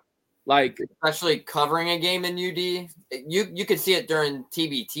 Wow. Like, especially covering a game in UD, you could see it during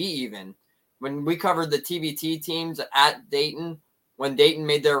TBT even. When we covered the TBT teams at Dayton, when Dayton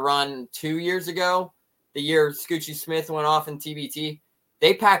made their run 2 years ago, the year Scoochie Smith went off in TBT,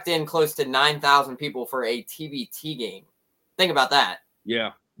 they packed in close to 9,000 people for a TBT game. Think about that.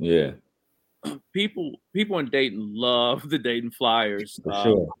 Yeah. Yeah. People in Dayton love the Dayton Flyers. For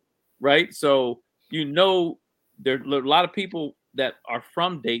sure. Right? So, there are a lot of people that are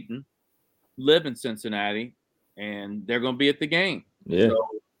from Dayton live in Cincinnati, and they're going to be at the game. Yeah. So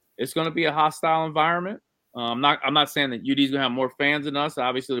It's going to be a hostile environment. I'm not saying that UD's going to have more fans than us.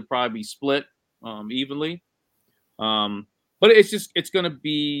 Obviously, they'll probably be split evenly. But it's going to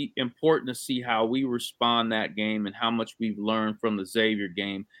be important to see how we respond that game and how much we've learned from the Xavier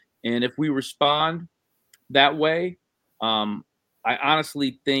game. And if we respond that way, I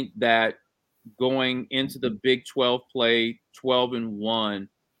honestly think that going into the Big 12 play 12-1,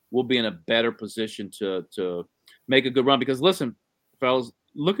 we'll be in a better position to make a good run. Because listen, fellas,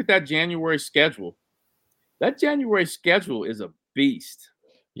 look at that January schedule. That January schedule is a beast.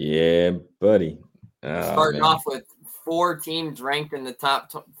 Yeah, buddy. Starting off with 4 teams ranked in the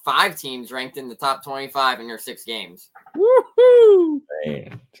top 5 teams ranked in the top 25 in their 6 games. Woohoo!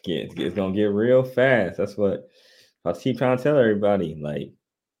 Man, it's gonna get real fast. That's what I keep trying to tell everybody. Like,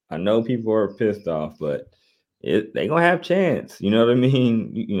 I know people are pissed off, but they gonna have chance. You know what I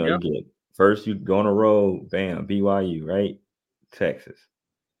mean? You get first, you go on a road, bam, BYU, right? Texas,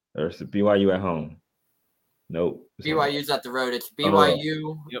 or it's BYU at home. Nope. BYU's at the road. It's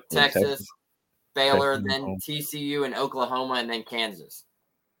BYU, Texas, Baylor, Texas, then TCU and Oklahoma, and then Kansas.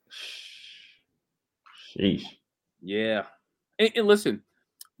 Sheesh. Yeah. And listen,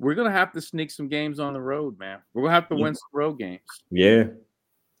 we're going to have to sneak some games on the road, man. We're going to have to win some road games. Yeah,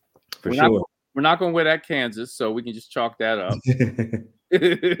 for sure. We're not going to win at Kansas, so we can just chalk that up.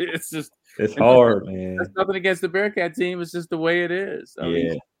 It's hard, man. That's nothing against the Bearcat team. It's just the way it is. I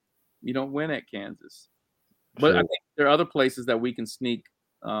mean, you don't win at Kansas. But I think there are other places that we can sneak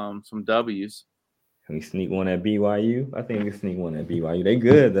some W's. Can we sneak one at BYU? I think we can sneak one at BYU. They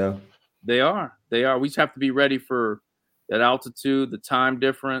good, though. They are. We just have to be ready for that altitude, the time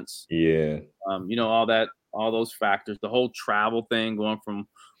difference. Yeah. All those factors, the whole travel thing, going from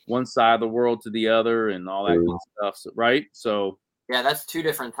one side of the world to the other and all that good stuff. So, right? So yeah, that's 2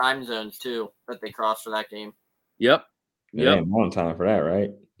 different time zones too that they cross for that game. Yep. Yeah, mountain time for that,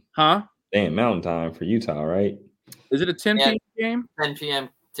 right? Huh? Damn, mountain time for Utah, right? Is it a 10 p.m. game? 10 p.m.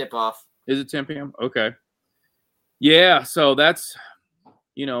 tip off. Is it 10 p.m.? Okay. Yeah, so that's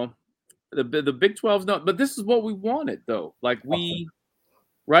the Big 12's not, but this is what we wanted though. Like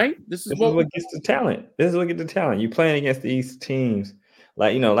right? This is what gets the talent. This is what gets the talent. You playing against these teams.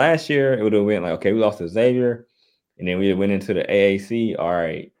 Like, last year it would have went like, okay, we lost to Xavier, and then we went into the AAC. All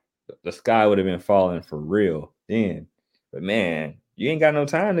right, the sky would have been falling for real then. But man, you ain't got no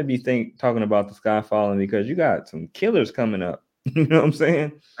time to be talking about the sky falling because you got some killers coming up. You know what I'm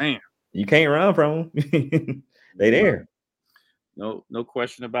saying? Man, you can't run from them. They there. No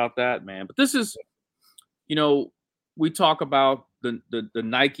question about that, man. But this is, we talk about the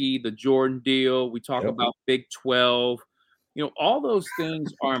Nike, the Jordan deal. We talk about Big 12. All those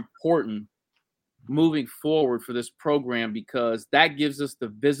things are important moving forward for this program because that gives us the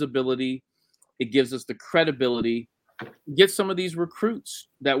visibility. It gives us the credibility. Get some of these recruits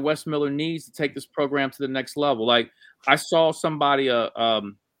that Wes Miller needs to take this program to the next level. Like I saw somebody, a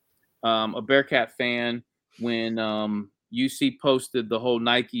Bearcat fan, when UC posted the whole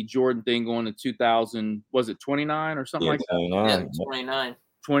Nike Jordan thing going to 2000, was it 29 or something like that? 29.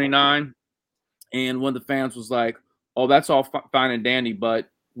 29. And one of the fans was like, oh, that's all fine and dandy, but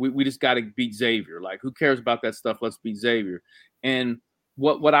we just got to beat Xavier. Like, who cares about that stuff? Let's beat Xavier. And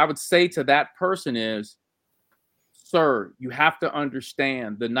what I would say to that person is, sir, you have to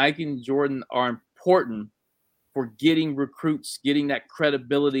understand the Nike and Jordan are important for getting recruits, getting that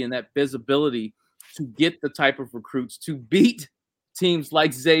credibility and that visibility to get the type of recruits to beat teams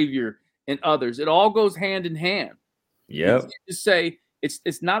like Xavier and others. It all goes hand in hand. Yep. You say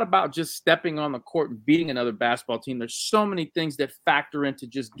it's not about just stepping on the court and beating another basketball team. There's so many things that factor into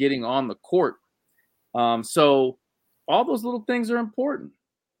just getting on the court. So all those little things are important.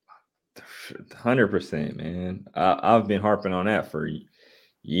 100%, man. I've been harping on that for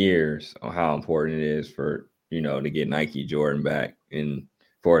years on how important it is for, to get Nike Jordan back and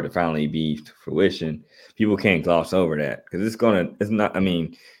for it to finally be to fruition. People can't gloss over that because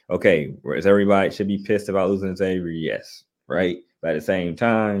okay, whereas everybody should be pissed about losing Xavier, yes, right? But at the same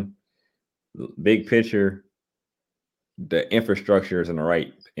time, big picture, the infrastructure is in the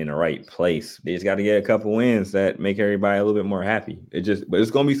right place. They just got to get a couple wins that make everybody a little bit more happy. But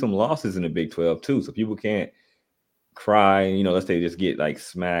it's going to be some losses in the Big 12 too, so people can't cry. Let's say just get like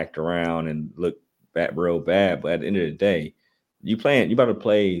smacked around and look real bad. But at the end of the day, you about to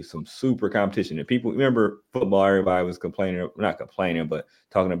play some super competition. And people remember football, everybody was not complaining, but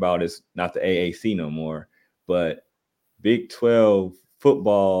talking about it's not the AAC no more, but Big 12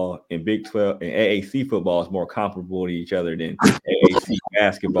 football and Big 12 and AAC football is more comparable to each other than AAC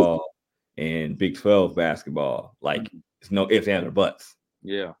basketball and Big 12 basketball. Like, it's no ifs, ands, or buts.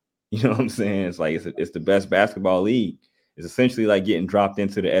 Yeah. You know what I'm saying? It's like it's the best basketball league It's essentially like getting dropped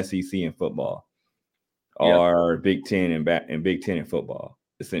into the SEC in football, or Big Ten and Big Ten in football,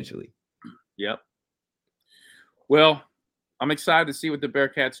 essentially. Yep. Well, I'm excited to see what the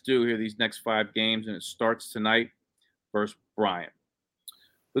Bearcats do here these next 5 games, and it starts tonight versus Bryant.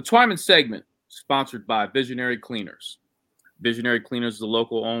 The Twyman segment sponsored by Visionary Cleaners. Visionary Cleaners is a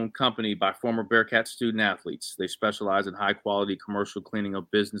local-owned company by former Bearcat student-athletes. They specialize in high-quality commercial cleaning of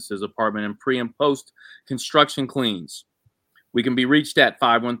businesses, apartment, and pre- and post-construction cleans. We can be reached at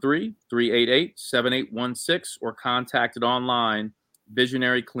 513-388-7816 or contacted online,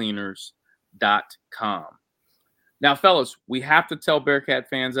 visionarycleaners.com. Now, fellas, we have to tell Bearcat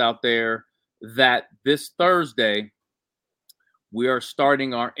fans out there that this Thursday, we are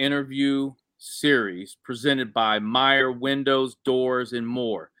starting our interview series presented by Meyer Windows, Doors, and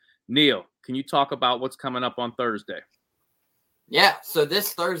More. Neil, can you talk about what's coming up on Thursday? Yeah, so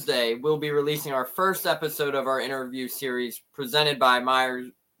this Thursday, we'll be releasing our first episode of our interview series presented by Meyer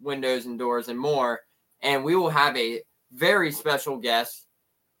Windows and Doors and More, and we will have a very special guest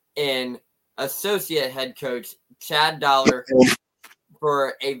in associate head coach Chad Dollar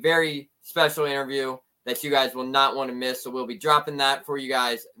for a very special interview that you guys will not want to miss. So we'll be dropping that for you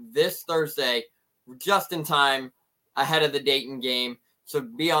guys this Thursday, just in time ahead of the Dayton game. So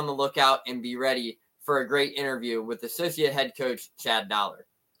be on the lookout and be ready for a great interview with associate head coach Chad Dollar.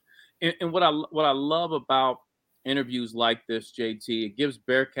 And what I love about interviews like this, JT, it gives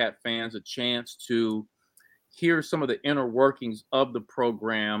Bearcat fans a chance to hear some of the inner workings of the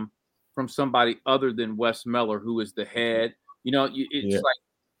program from somebody other than Wes Miller, who is the head. You know, it's like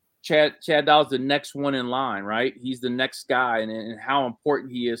Chad Dollar's the next one in line, right? He's the next guy, and how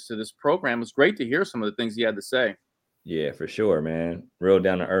important he is to this program. It's great to hear some of the things he had to say. Yeah, for sure, man. Real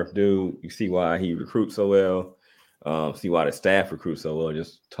down-to-earth dude. You see why he recruits so well. See why the staff recruits so well,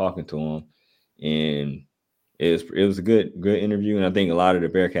 just talking to him. And it was a good interview, and I think a lot of the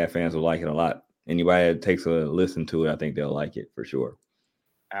Bearcat fans will like it a lot. Anybody that takes a listen to it, I think they'll like it for sure.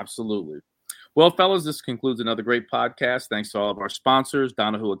 Absolutely. Well, fellas, this concludes another great podcast. Thanks to all of our sponsors,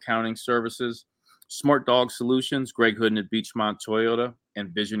 Donahue Accounting Services, Smart Dog Solutions, Greg Hooden at Beachmont Toyota,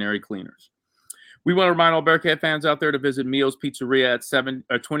 and Visionary Cleaners. We want to remind all Bearcat fans out there to visit Mio's Pizzeria at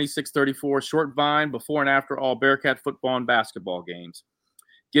 2634 Short Vine before and after all Bearcat football and basketball games.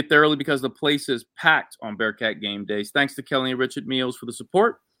 Get there early because the place is packed on Bearcat game days. Thanks to Kelly and Rich at Mio's for the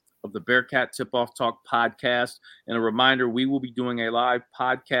support of the Bearcat Tip-Off Talk podcast. And a reminder, we will be doing a live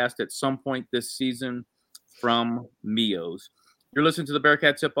podcast at some point this season from Mio's. You're listening to the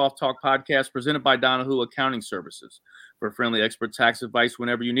Bearcat Tip-Off Talk podcast presented by Donahue Accounting Services. For friendly expert tax advice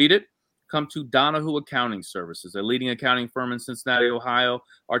whenever you need it, come to Donahue Accounting Services, a leading accounting firm in Cincinnati, Ohio.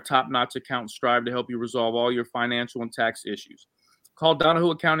 Our top-notch accountants strive to help you resolve all your financial and tax issues. Call Donahue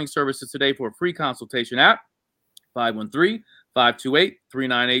Accounting Services today for a free consultation at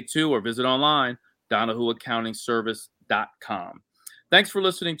 513-528-3982 or visit online, DonahueAccountingService.com. Thanks for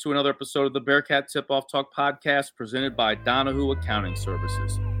listening to another episode of the Bearcat Tip-Off Talk podcast presented by Donahue Accounting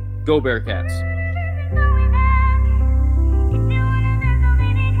Services. Go Bearcats!